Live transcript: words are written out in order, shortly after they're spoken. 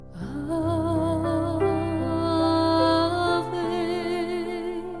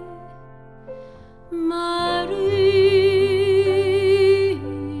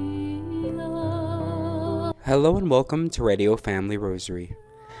Hello and welcome to Radio Family Rosary.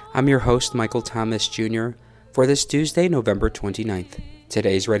 I'm your host, Michael Thomas Jr., for this Tuesday, November 29th.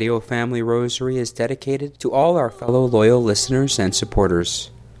 Today's Radio Family Rosary is dedicated to all our fellow loyal listeners and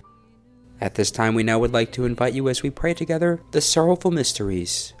supporters. At this time, we now would like to invite you as we pray together the sorrowful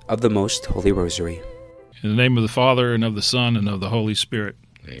mysteries of the Most Holy Rosary. In the name of the Father, and of the Son, and of the Holy Spirit.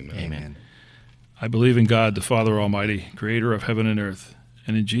 Amen. I believe in God, the Father Almighty, creator of heaven and earth,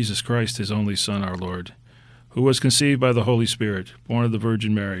 and in Jesus Christ, his only Son, our Lord, who was conceived by the Holy Spirit, born of the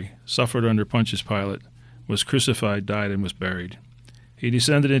Virgin Mary, suffered under Pontius Pilate, was crucified, died, and was buried. He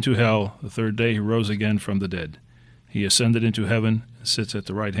descended into hell. The third day he rose again from the dead. He ascended into heaven and sits at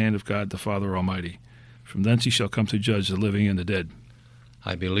the right hand of God, the Father Almighty. From thence he shall come to judge the living and the dead.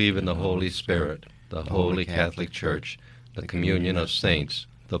 I believe in the Holy Spirit, the Holy Catholic Church, the communion of saints,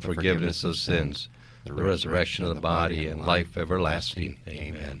 the forgiveness of sins, the resurrection of the body, and life everlasting.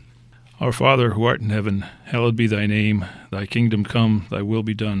 Amen. Our Father, who art in heaven, hallowed be thy name. Thy kingdom come, thy will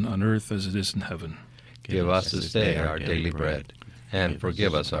be done on earth as it is in heaven. Give us this day our daily bread, and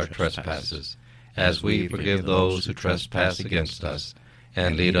forgive us our trespasses, as we forgive those who trespass against us.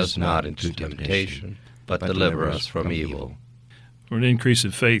 And lead us not into temptation, but deliver us from evil. For an increase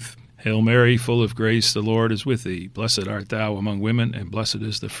of faith, Hail Mary, full of grace, the Lord is with thee. Blessed art thou among women, and blessed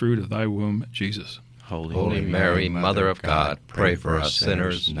is the fruit of thy womb, Jesus. Holy Mary, Mother of God, pray for us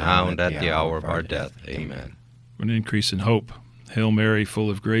sinners, now and at the hour of our death. Amen. For an increase in hope, Hail Mary, full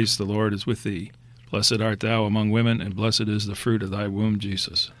of grace, the Lord is with thee. Blessed art thou among women, and blessed is the fruit of thy womb,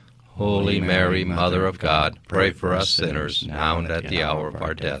 Jesus. Holy Mary, Mother of God, pray for us sinners, now and at the hour of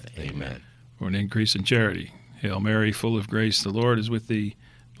our death. Amen. For an increase in charity, Hail Mary, full of grace, the Lord is with thee.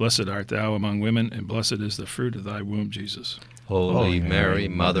 Blessed art thou among women, and blessed is the fruit of thy womb, Jesus. Holy Mary,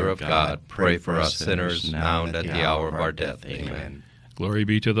 Mother of God, pray for us sinners, now and at the hour of our death. Amen. Glory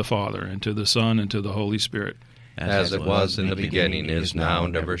be to the Father, and to the Son, and to the Holy Spirit. As it was in the beginning, is now,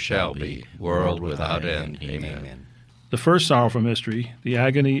 and ever shall be, world without end. Amen. The first sorrowful mystery, the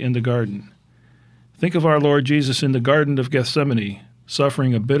agony in the garden. Think of our Lord Jesus in the Garden of Gethsemane,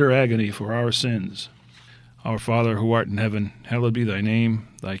 suffering a bitter agony for our sins. Our Father, who art in heaven, hallowed be thy name.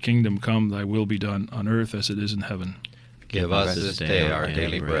 Thy kingdom come, thy will be done, on earth as it is in heaven. Give us this day our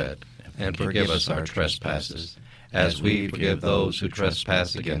daily bread, and forgive us our trespasses, as we forgive those who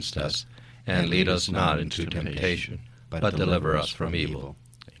trespass against us. And lead us not into temptation, but deliver us from evil.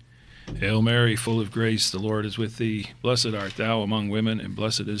 Hail Mary, full of grace, the Lord is with thee. Blessed art thou among women, and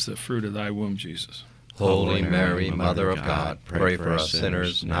blessed is the fruit of thy womb, Jesus. Holy Mary, Mother of God, pray for us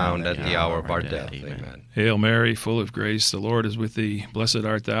sinners, now and at the hour of our death. Amen. Hail Mary, full of grace, the Lord is with thee. Blessed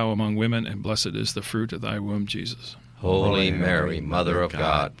art thou among women, and blessed is the fruit of thy womb, Jesus. Holy Mary, Mother of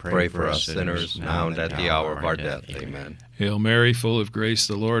God, pray for us sinners, now and at the hour of our death. Amen. Hail Mary, full of grace,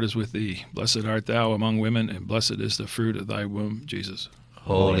 the Lord is with thee. Blessed art thou among women, and blessed is the fruit of thy womb, Jesus.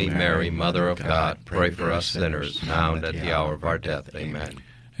 Holy Mary, Mother of God, pray for us sinners, now and at the hour of our death. Amen.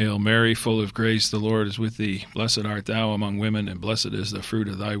 Hail Mary, full of grace, the Lord is with thee. Blessed art thou among women, and blessed is the fruit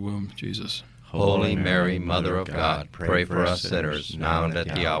of thy womb, Jesus. Holy Mary, Mother of God, pray for us sinners, now and at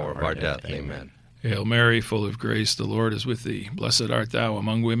the hour of our death. Amen. Hail Mary, full of grace, the Lord is with thee. Blessed art thou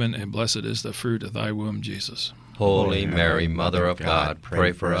among women, and blessed is the fruit of thy womb, Jesus. Holy Mary, Mother of God,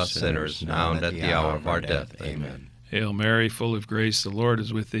 pray for us sinners, now and at the hour of our death. Amen. Hail Mary, full of grace, the Lord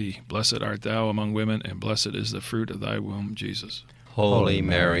is with thee. Blessed art thou among women, and blessed is the fruit of thy womb, Jesus. Holy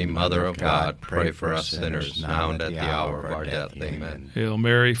Mary, Mother of God, pray for us sinners, now and at the hour of our death. Amen. Hail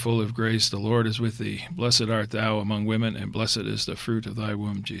Mary, full of grace, the Lord is with thee. Blessed art thou among women, and blessed is the fruit of thy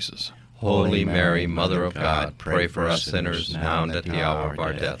womb, Jesus. Holy Mary, Mother of God, pray for us sinners, now and at the hour of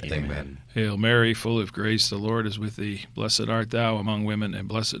our death. Amen. Hail Mary, full of grace, the Lord is with thee. Blessed art thou among women, and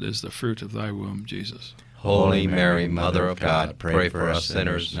blessed is the fruit of thy womb, Jesus. Holy Mary, Mother of God, pray for us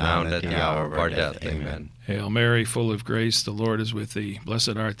sinners, now and at the hour of our death. Amen. Hail Mary, full of grace, the Lord is with thee.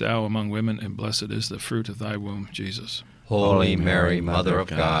 Blessed art thou among women, and blessed is the fruit of thy womb, Jesus. Holy Mary, Mother of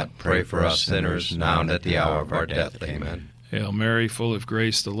God, pray for us sinners, now and at the hour of our death. Amen. Hail Mary, full of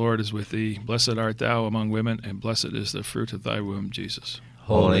grace, the Lord is with thee. Blessed art thou among women, and blessed is the fruit of thy womb, Jesus.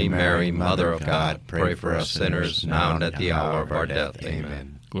 Holy Mary, Mother of God, pray for us sinners, now and at the hour of our death.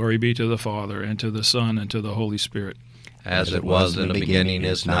 Amen. Glory be to the Father, and to the Son, and to the Holy Spirit. As it was in the beginning,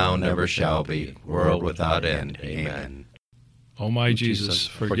 is now, and ever shall be, world without end. Amen. O my Jesus,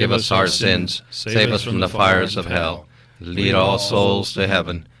 forgive us our sins, save us from the fires of hell, lead all souls to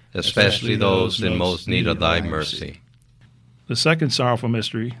heaven, especially those in most need of thy mercy. The second sorrowful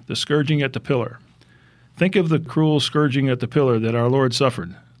mystery, the scourging at the pillar. Think of the cruel scourging at the pillar that our Lord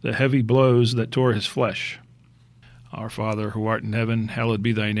suffered, the heavy blows that tore his flesh. Our Father, who art in heaven, hallowed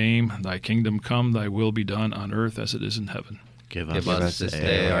be thy name. Thy kingdom come, thy will be done on earth as it is in heaven. Give us this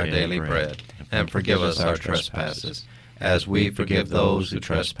day our daily bread, and forgive us our trespasses, as we forgive those who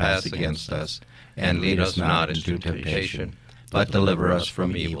trespass against us. And lead us not into temptation, but deliver us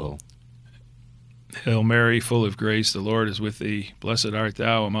from evil. Hail Mary, full of grace, the Lord is with thee. Blessed art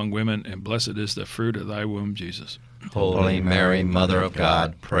thou among women, and blessed is the fruit of thy womb, Jesus. Holy Mary, Mother of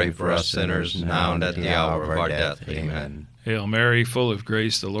God, pray for us sinners, now and at the hour of our death. Amen. Hail Mary, full of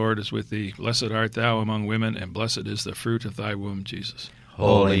grace, the Lord is with thee. Blessed art thou among women, and blessed is the fruit of thy womb, Jesus.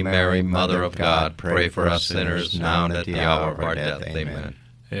 Holy Mary, Mother of God, pray for us sinners, now and at the hour of our death. Amen.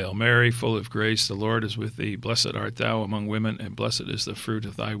 Hail Mary, full of grace, the Lord is with thee. Blessed art thou among women, and blessed is the fruit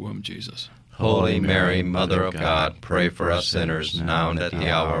of thy womb, Jesus. Holy Mary, Mother of God, pray for us sinners, now and at the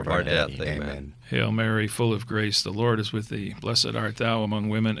hour of our death. Amen. Hail Mary, full of grace, the Lord is with thee. Blessed art thou among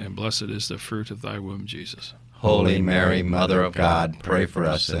women, and blessed is the fruit of thy womb, Jesus. Holy Mary, Mother of God, pray for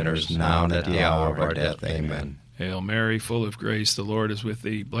us sinners, now and at the hour of our death. Amen. Hail Mary, full of grace, the Lord is with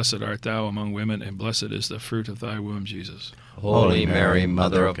thee. Blessed art thou among women, and blessed is the fruit of thy womb, Jesus. Holy Mary,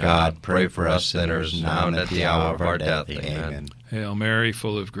 Mother of God, pray for us sinners, now and at the hour of our death. Amen. Hail Mary,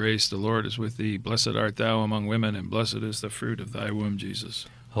 full of grace, the Lord is with thee. Blessed art thou among women, and blessed is the fruit of thy womb, Jesus.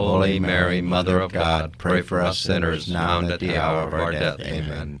 Holy Mary, Mother of God, pray for us sinners, now and at the hour of our death.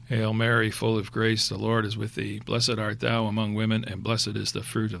 Amen. Hail Mary, full of grace, the Lord is with thee. Blessed art thou among women, and blessed is the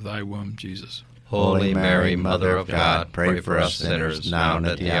fruit of thy womb, Jesus. Holy Mary, Mother of God, pray for us sinners, now and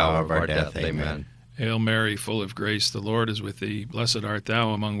at the hour of our death. Amen. Hail Mary, full of grace, the Lord is with thee. Blessed art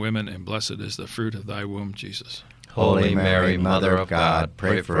thou among women, and blessed is the fruit of thy womb, Jesus. Holy Mary, Mother of God,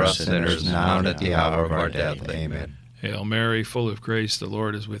 pray for us sinners, now and at the hour of our death. Amen. Hail Mary, full of grace, the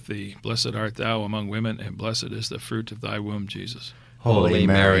Lord is with thee. Blessed art thou among women, and blessed is the fruit of thy womb, Jesus. Holy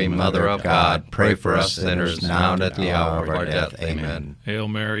Mary, Mother of God, pray for us sinners, now and at the hour of our death. Amen. Hail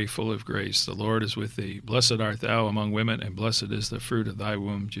Mary, full of grace, the Lord is with thee. Blessed art thou among women, and blessed is the fruit of thy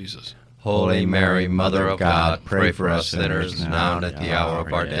womb, Jesus. Holy Mary, Mother of God, pray for us sinners, now and at the hour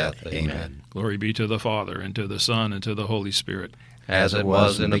of our death. Amen. Glory be to the Father, and to the Son, and to the Holy Spirit. As it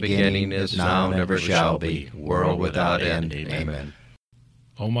was in the beginning, is now, and ever shall be, world without end. Amen.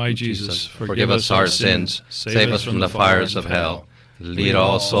 O my Jesus, forgive us our sins, save us from the fires of hell, lead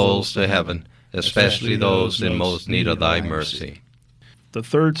all souls to heaven, especially those in most need of thy mercy. The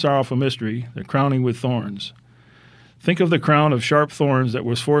third sorrowful mystery, the crowning with thorns. Think of the crown of sharp thorns that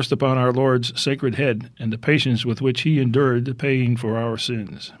was forced upon our Lord's sacred head, and the patience with which he endured the pain for our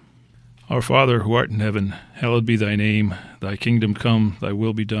sins. Our Father, who art in heaven, hallowed be thy name. Thy kingdom come, thy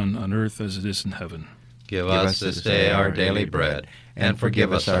will be done on earth as it is in heaven. Give us this day our daily bread, and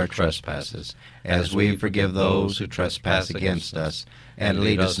forgive us our trespasses, as we forgive those who trespass against us. And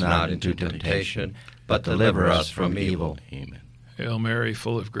lead us not into temptation, but deliver us from evil. Amen. Hail Mary,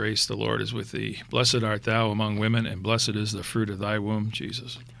 full of grace, the Lord is with thee. Blessed art thou among women, and blessed is the fruit of thy womb,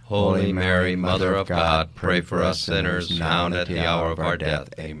 Jesus. Holy Mary, Mother of God, pray for us sinners, now and at the hour of our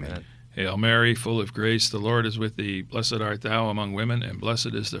death. Amen. Hail Mary, full of grace, the Lord is with thee. Blessed art thou among women, and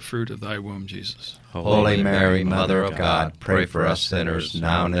blessed is the fruit of thy womb, Jesus. Holy Mary, Mother of God, pray for us sinners,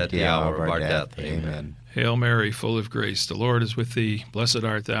 now and at the hour of our death. Amen. Hail Mary, full of grace, the Lord is with thee. Blessed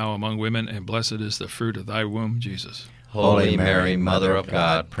art thou among women, and blessed is the fruit of thy womb, Jesus. Holy Mary, Mother of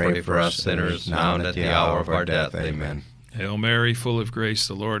God, pray for us sinners, now and at the hour of our death. Amen. Hail Mary, full of grace,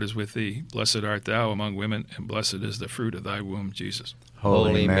 the Lord is with thee. Blessed art thou among women, and blessed is the fruit of thy womb, Jesus.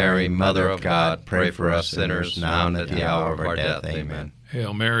 Holy Mary, Mother of God, pray for us sinners, now and at the hour of our death. Amen.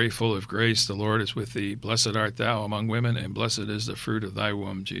 Hail Mary, full of grace, the Lord is with thee. Blessed art thou among women, and blessed is the fruit of thy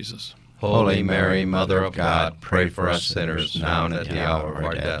womb, Jesus. Holy Mary, Mother of God, pray for us sinners, now and at the hour of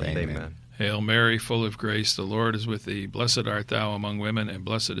our death. Amen. Hail Mary, full of grace, the Lord is with thee. Blessed art thou among women, and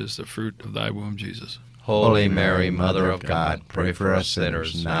blessed is the fruit of thy womb, Jesus. Holy Mary, Mother of God, pray for us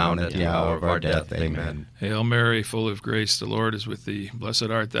sinners, now and at the hour of our death. Amen. Hail Mary, full of grace, the Lord is with thee.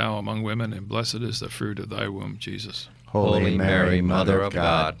 Blessed art thou among women, and blessed is the fruit of thy womb, Jesus. Holy Mary, Mother of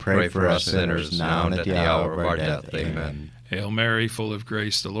God, pray for us sinners, now and at the hour of our death. Amen. Hail Mary, full of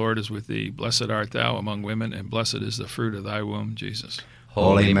grace, the Lord is with thee. Blessed art thou among women, and blessed is the fruit of thy womb, Jesus.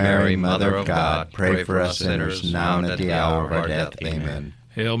 Holy Mary, Mother of God, pray for us sinners, now and at the hour of our death. Amen.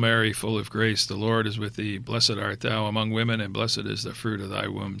 Hail Mary, full of grace, the Lord is with thee. Blessed art thou among women, and blessed is the fruit of thy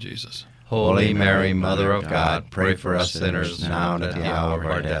womb, Jesus. Holy Mary, Mother of God, pray for us sinners, now and at the hour of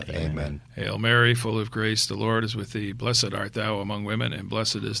our death. Amen. Hail Mary, full of grace, the Lord is with thee. Blessed art thou among women, and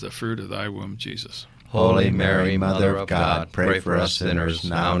blessed is the fruit of thy womb, Jesus. Holy Mary, Mother of God, pray for us sinners,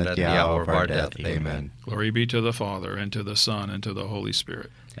 now and at the hour of our death. Amen. Glory be to the Father, and to the Son, and to the Holy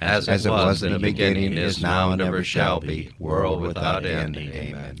Spirit. As it was in the beginning, is now, and ever shall be, world without end.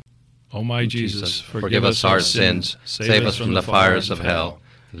 Amen. O my Jesus, Forgive us our sins, save us from the fires of hell,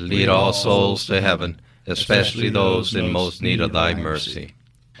 lead all souls to heaven, especially those in most need of thy mercy.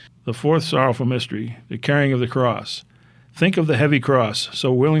 The fourth sorrowful mystery, the carrying of the cross. Think of the heavy cross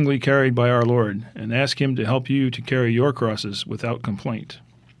so willingly carried by our Lord, and ask him to help you to carry your crosses without complaint.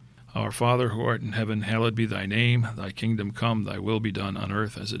 Our Father, who art in heaven, hallowed be thy name. Thy kingdom come, thy will be done on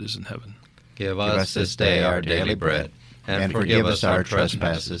earth as it is in heaven. Give us this day our daily bread, and forgive us our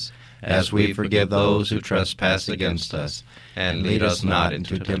trespasses, as we forgive those who trespass against us. And lead us not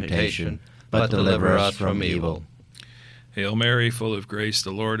into temptation, but deliver us from evil. Hail Mary, full of grace,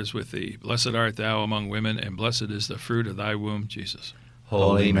 the Lord is with thee. Blessed art thou among women, and blessed is the fruit of thy womb, Jesus.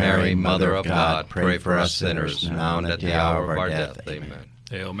 Holy Mary, Mother of God, pray for us sinners, now and at the hour of our death. Amen.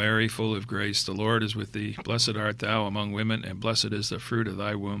 Hail Mary, full of grace, the Lord is with thee. Blessed art thou among women, and blessed is the fruit of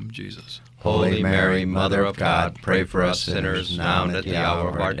thy womb, Jesus. Holy Mary, Mother of God, pray for us sinners, now and at the hour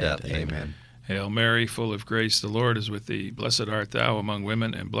of our death. Amen. Hail Mary, full of grace, the Lord is with thee. Blessed art thou among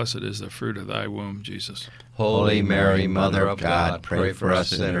women, and blessed is the fruit of thy womb, Jesus. Holy Mary, Mother of God, pray for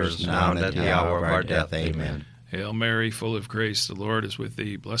us sinners, now and at the hour of our death. Amen. Hail Mary, full of grace, the Lord is with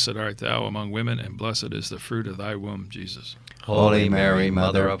thee. Blessed art thou among women, and blessed is the fruit of thy womb, Jesus. Holy Mary,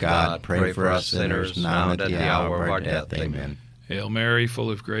 Mother of God, pray for us sinners, now and at the hour of our death. Amen. Hail Mary, full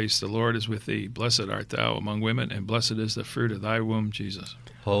of grace, the Lord is with thee. Blessed art thou among women, and blessed is the fruit of thy womb, Jesus.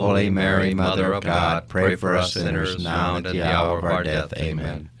 Holy Mary, Mother of God, pray for us sinners, now and at the hour of our death.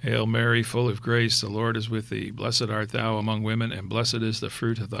 Amen. Hail Mary, full of grace, the Lord is with thee. Blessed art thou among women, and blessed is the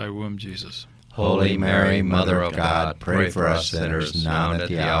fruit of thy womb, Jesus. Holy Mary, Mother of God, pray for us sinners, now and at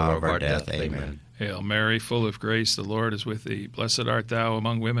the hour of our death. Amen. Hail Mary, full of grace, the Lord is with thee. Blessed art thou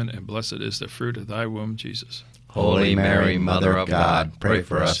among women, and blessed is the fruit of thy womb, Jesus. Holy Mary, Mother of God, pray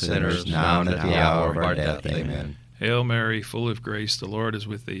for us sinners, now and at the hour of our death. Amen. Hail Mary, full of grace, the Lord is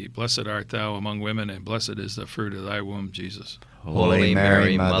with thee. Blessed art thou among women, and blessed is the fruit of thy womb, Jesus. Holy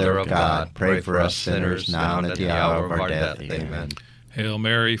Mary, Mother of God, pray for us sinners, now and at the hour of our death. Amen. Hail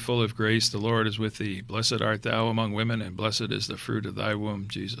Mary, full of grace, the Lord is with thee. Blessed art thou among women, and blessed is the fruit of thy womb,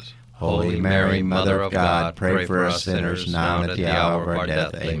 Jesus. Holy Mary, Mother of God, pray for us sinners, now and at the hour of our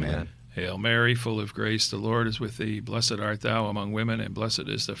death. Amen. Hail Mary, full of grace, the Lord is with thee. Blessed art thou among women, and blessed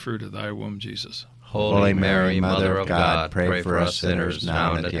is the fruit of thy womb, Jesus. Holy Mary, Mother of God, pray for us sinners,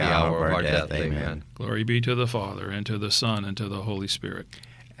 now and at the hour of our death. Amen. Glory be to the Father, and to the Son, and to the Holy Spirit.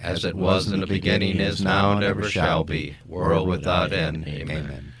 As it was in the beginning, is now, and ever shall be, world without end.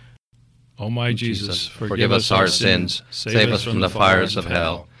 Amen. O my Jesus, forgive us our sins, save us from the fires of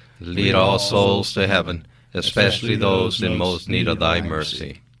hell, lead all souls to heaven, especially those in most need of thy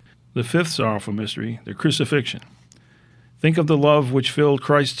mercy. The fifth sorrowful mystery, the crucifixion. Think of the love which filled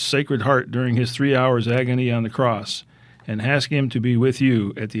Christ's sacred heart during his 3 hours' agony on the cross, and ask him to be with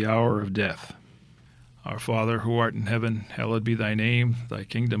you at the hour of death. Our Father, who art in heaven, hallowed be thy name. Thy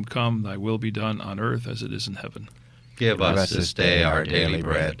kingdom come, thy will be done on earth as it is in heaven. Give us this day our daily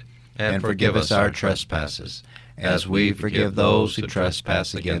bread, and forgive us our trespasses, as we forgive those who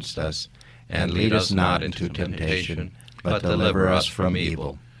trespass against us. And lead us not into temptation, but deliver us from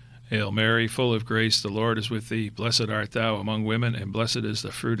evil. Hail Mary, full of grace, the Lord is with thee. Blessed art thou among women, and blessed is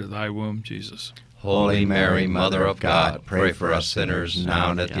the fruit of thy womb, Jesus. Holy Mary, Mother of God, pray for us sinners,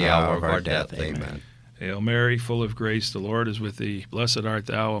 now and at the hour of our death. Amen. Hail Mary, full of grace, the Lord is with thee. Blessed art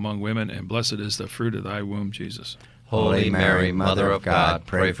thou among women, and blessed is the fruit of thy womb, Jesus. Holy Mary, Mother of God,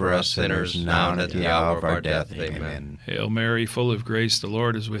 pray for us sinners, now and at the hour of our death. Amen. Hail Mary, full of grace, the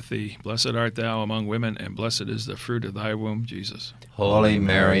Lord is with thee. Blessed art thou among women, and blessed is the fruit of thy womb, Jesus. Holy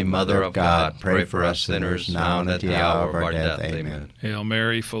Mary, Mother of God, pray for us sinners, now and at the hour of our death. Amen. Hail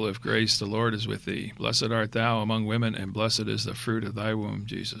Mary, full of grace, the Lord is with thee. Blessed art thou among women, and blessed is the fruit of thy womb,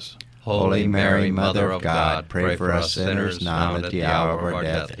 Jesus. Holy Mary, Mother of God, pray for us sinners, now and at the hour of our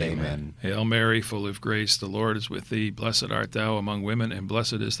death. Amen. Hail Mary, full of grace, the Lord is with thee. Blessed art thou among women, and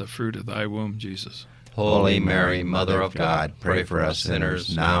blessed is the fruit of thy womb, Jesus. Holy Mary, Mother of God, pray for us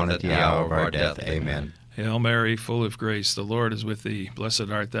sinners, now and at the hour of our death. Amen. Hail Mary, full of grace, the Lord is with thee. Blessed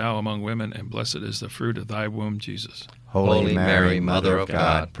art thou among women, and blessed is the fruit of thy womb, Jesus. Holy Mary, Mother of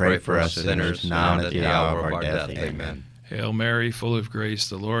God, pray for us sinners, now and at the hour of our death. Amen. Hail Mary, full of grace,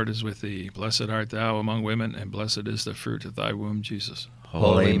 the Lord is with thee. Blessed art thou among women, and blessed is the fruit of thy womb, Jesus.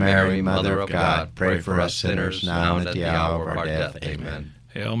 Holy Mary, Mother of God, pray for us sinners, now and at the hour of our death. Amen.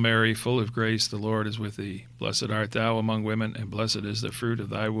 Hail Mary, full of grace, the Lord is with thee. Blessed art thou among women, and blessed is the fruit of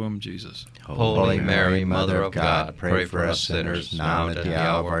thy womb, Jesus. Holy Mary, Mother of God, pray for us sinners, now and at the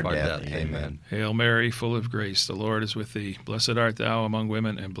hour of our death. Amen. Hail Mary, full of grace, the Lord is with thee. Blessed art thou among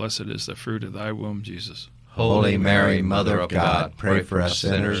women, and blessed is the fruit of thy womb, Jesus. Holy Mary, Mother of God, pray for us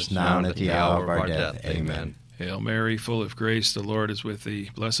sinners, now and at the hour of our death. Amen. Hail Mary, full of grace, the Lord is with thee.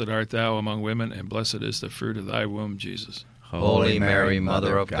 Blessed art thou among women, and blessed is the fruit of thy womb, Jesus. Holy Mary,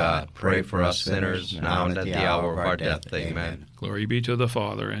 Mother of God, pray for us sinners, now and at the hour of our death. Amen. Glory be to the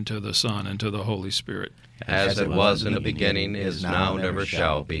Father, and to the Son, and to the Holy Spirit. As it was in the beginning, is now, and ever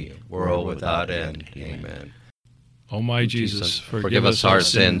shall be, world without end. Amen. O my Jesus, forgive us our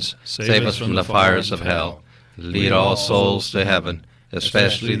sins, save us from the fires of hell, lead all souls to heaven,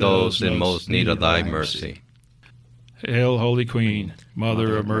 especially those in most need of thy mercy. Hail, Holy Queen,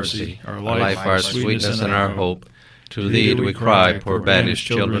 Mother of mercy, our life, our sweetness, and our hope. To thee do we cry, poor banished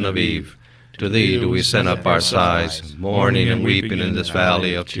children of Eve. To thee do we send up our sighs, mourning and weeping in this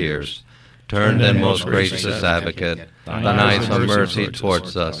valley of tears. Turn then, most gracious Advocate, thine eyes of mercy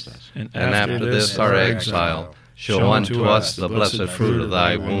towards us, and after this our exile, show unto us the blessed fruit of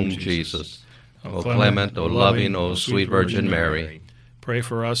thy womb, Jesus. O clement, O loving, O sweet Virgin Mary, pray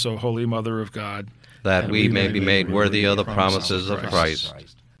for us, O Holy Mother of God, that we may be made worthy of the promises of Christ.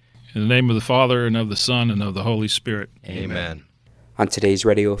 In the name of the Father, and of the Son, and of the Holy Spirit. Amen. On today's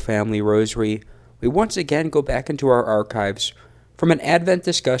Radio Family Rosary, we once again go back into our archives from an Advent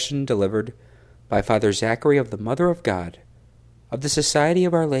discussion delivered by Father Zachary of the Mother of God of the Society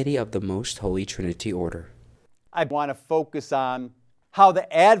of Our Lady of the Most Holy Trinity Order. I want to focus on how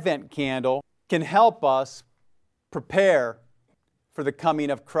the Advent candle can help us prepare for the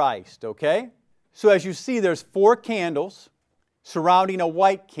coming of Christ, okay? So as you see, there's 4 candles surrounding a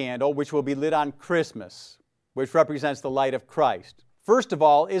white candle, which will be lit on Christmas, which represents the light of Christ. First of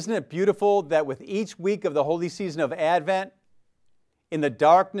all, isn't it beautiful that with each week of the holy season of Advent, in the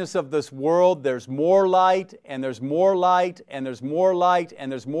darkness of this world, there's more light, and there's more light, and there's more light,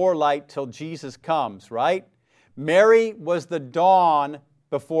 and there's more light till Jesus comes, right? Mary was the dawn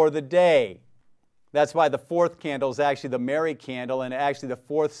before the day. That's why the 4th candle is actually the Mary candle, and actually the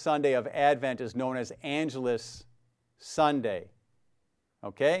 4th Sunday of Advent is known as Angelus Sunday.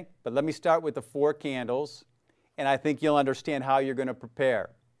 Okay? But let me start with the 4 candles, and I think you'll understand how you're going to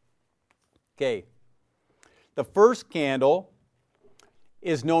prepare. Okay. The first candle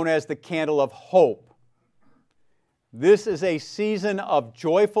is known as the candle of hope. This is a season of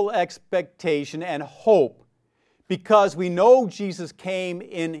joyful expectation and hope because we know Jesus came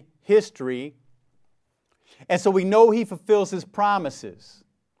in history, and so we know He fulfills His promises.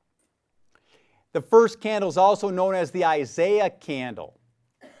 The first candle is also known as the Isaiah candle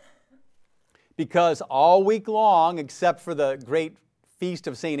because all week long, except for the great feast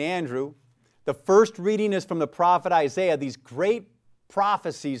of St. Andrew, the first reading is from the prophet Isaiah, these great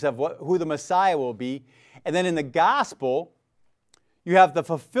prophecies of who the Messiah will be. And then in the gospel, you have the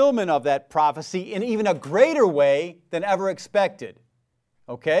fulfillment of that prophecy in even a greater way than ever expected.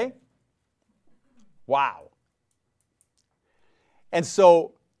 Okay? Wow. And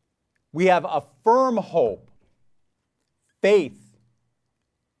so we have a firm hope. Faith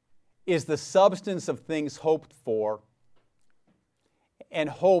is the substance of things hoped for, and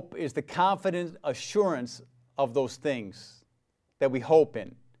hope is the confident assurance of those things that we hope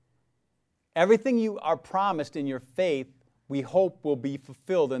in. Everything you are promised in your faith, we hope will be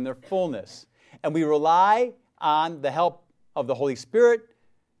fulfilled in their fullness. And we rely on the help of the Holy Spirit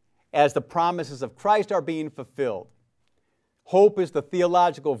as the promises of Christ are being fulfilled. Hope is the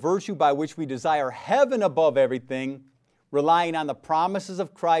theological virtue by which we desire heaven above everything, relying on the promises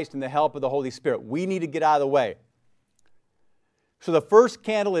of Christ and the help of the Holy Spirit. We need to get out of the way. So the first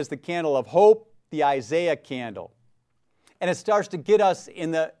candle is the candle of hope, the Isaiah candle. And it starts to get us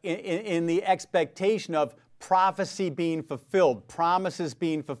in the expectation of prophecy being fulfilled, promises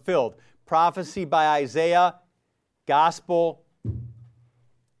being fulfilled. Prophecy by Isaiah, gospel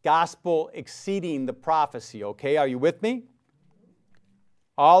exceeding the prophecy. Okay, are you with me?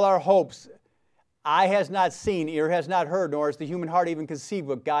 All our hopes, eye has not seen, ear has not heard, nor has the human heart even conceived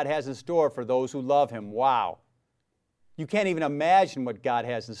what God has in store for those who love Him. Wow. You can't even imagine what God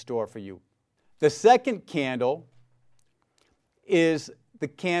has in store for you. The second candle is the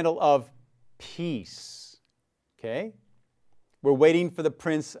candle of peace. Okay? We're waiting for the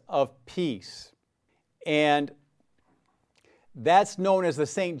Prince of Peace. And that's known as the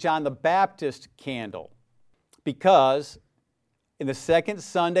St. John the Baptist candle because in the second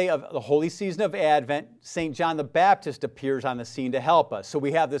Sunday of the holy season of Advent, St. John the Baptist appears on the scene to help us. So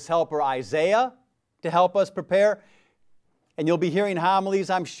we have this helper Isaiah to help us prepare, And you'll be hearing homilies,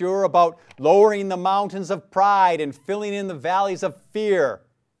 I'm sure, about lowering the mountains of pride and filling in the valleys of fear.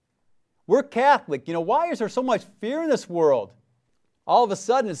 We're Catholic. Why is there so much fear in this world? All of a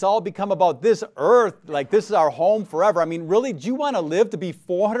sudden, it's all become about this earth, like this is our home forever. I mean, really, do you want to live to be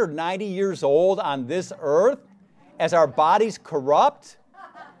 490 years old on this earth as our bodies corrupt?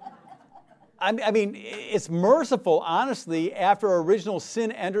 I mean, it's merciful, honestly, after original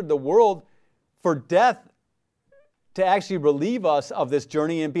sin entered the world, for death to actually relieve us of this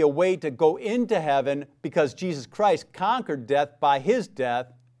journey and be a way to go into heaven because Jesus Christ conquered death by his death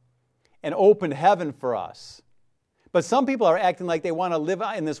and opened heaven for us. But some people are acting like they want to live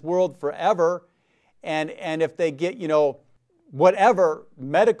in this world forever, and if they get, whatever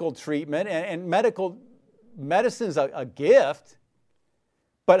medical treatment, and medicine's a gift,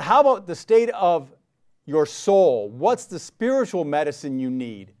 but how about the state of your soul? What's the spiritual medicine you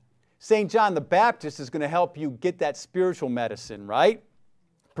need? St. John the Baptist is going to help you get that spiritual medicine, right?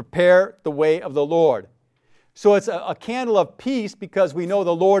 Prepare the way of the Lord. So it's a candle of peace because we know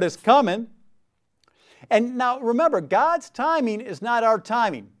the Lord is coming. And now remember, God's timing is not our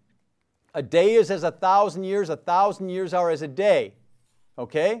timing. A day is as 1,000 years, 1,000 years are as a day.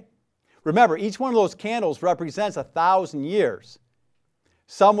 Okay? Remember, each one of those candles represents 1,000 years.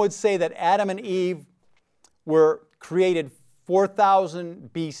 Some would say that Adam and Eve were created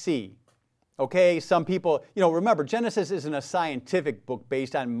 4,000 BC. Okay, some people, remember, Genesis isn't a scientific book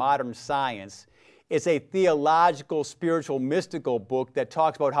based on modern science. It's a theological, spiritual, mystical book that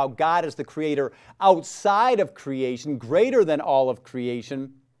talks about how God is the creator outside of creation, greater than all of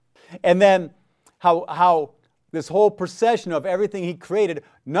creation. And then how this whole procession of everything he created,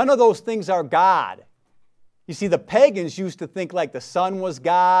 none of those things are God. You see, the pagans used to think like the sun was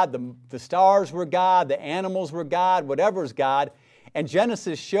God, the stars were God, the animals were God, whatever is God. And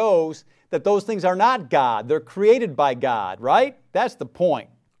Genesis shows that those things are not God. They're created by God, right? That's the point.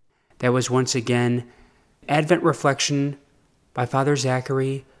 That was once again Advent Reflection by Father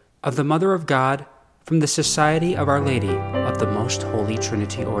Zachary of the Mother of God from the Society of Our Lady of the Most Holy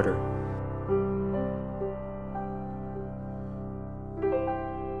Trinity Order.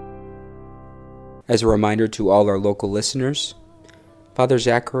 As a reminder to all our local listeners, Father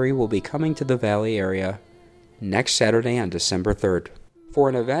Zachary will be coming to the Valley area next Saturday on December 3rd for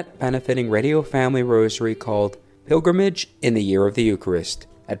an event benefiting Radio Family Rosary called Pilgrimage in the Year of the Eucharist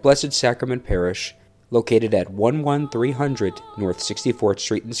at Blessed Sacrament Parish, located at 11300 North 64th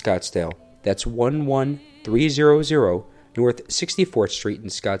Street in Scottsdale. That's 11300 North 64th Street in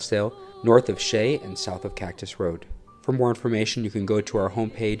Scottsdale, north of Shea and south of Cactus Road. For more information, you can go to our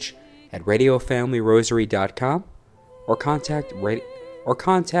homepage at radiofamilyrosary.com or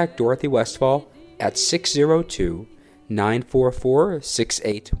contact Dorothy Westfall at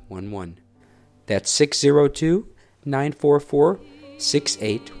 602-944-6811. That's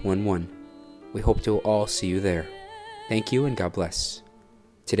 602-944-6811. We hope to all see you there. Thank you and God bless.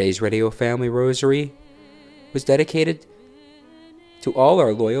 Today's Radio Family Rosary was dedicated to all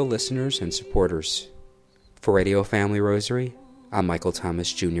our loyal listeners and supporters. For Radio Family Rosary, I'm Michael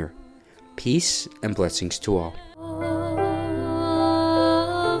Thomas Jr. Peace and blessings to all.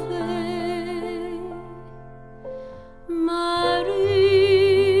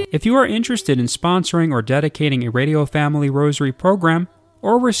 If you are interested in sponsoring or dedicating a Radio Family Rosary program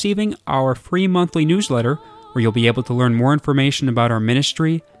or receiving our free monthly newsletter where you'll be able to learn more information about our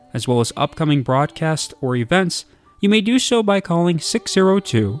ministry as well as upcoming broadcasts or events, you may do so by calling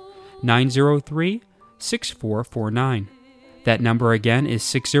 602-903-6449. That number again is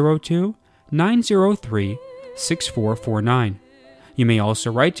 602-903-6449. You may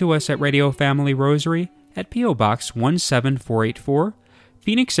also write to us at Radio Family Rosary at P.O. Box 17484,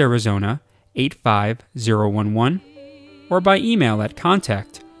 Phoenix, Arizona 85011, or by email at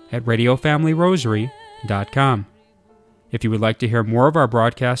contact@radiofamilyrosary.com. If you would like to hear more of our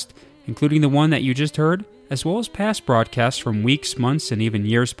broadcast, including the one that you just heard, as well as past broadcasts from weeks, months, and even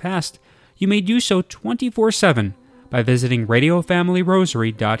years past, you may do so 24/7 by visiting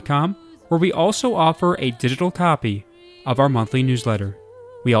radiofamilyrosary.com, where we also offer a digital copy of our monthly newsletter.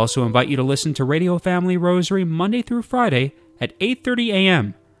 We also invite you to listen to Radio Family Rosary Monday through Friday at 8:30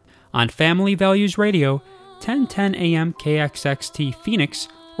 a.m. on Family Values Radio, 1010 a.m. KXXT Phoenix,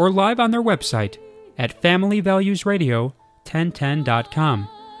 or live on their website at familyvaluesradio1010.com.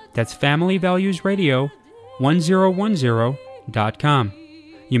 That's familyvaluesradio1010.com.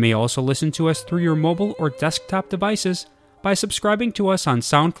 You may also listen to us through your mobile or desktop devices by subscribing to us on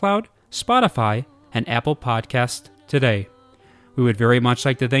SoundCloud, Spotify, and Apple Podcasts today. We would very much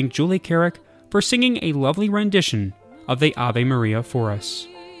like to thank Julie Carrick for singing a lovely rendition of the Ave Maria for us.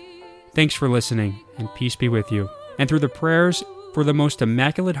 Thanks for listening, and peace be with you. and through the prayers for the most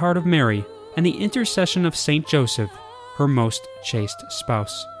immaculate heart of Mary and the intercession of Saint Joseph, her most chaste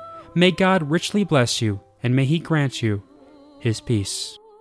spouse. May God richly bless you, and may He grant you His peace.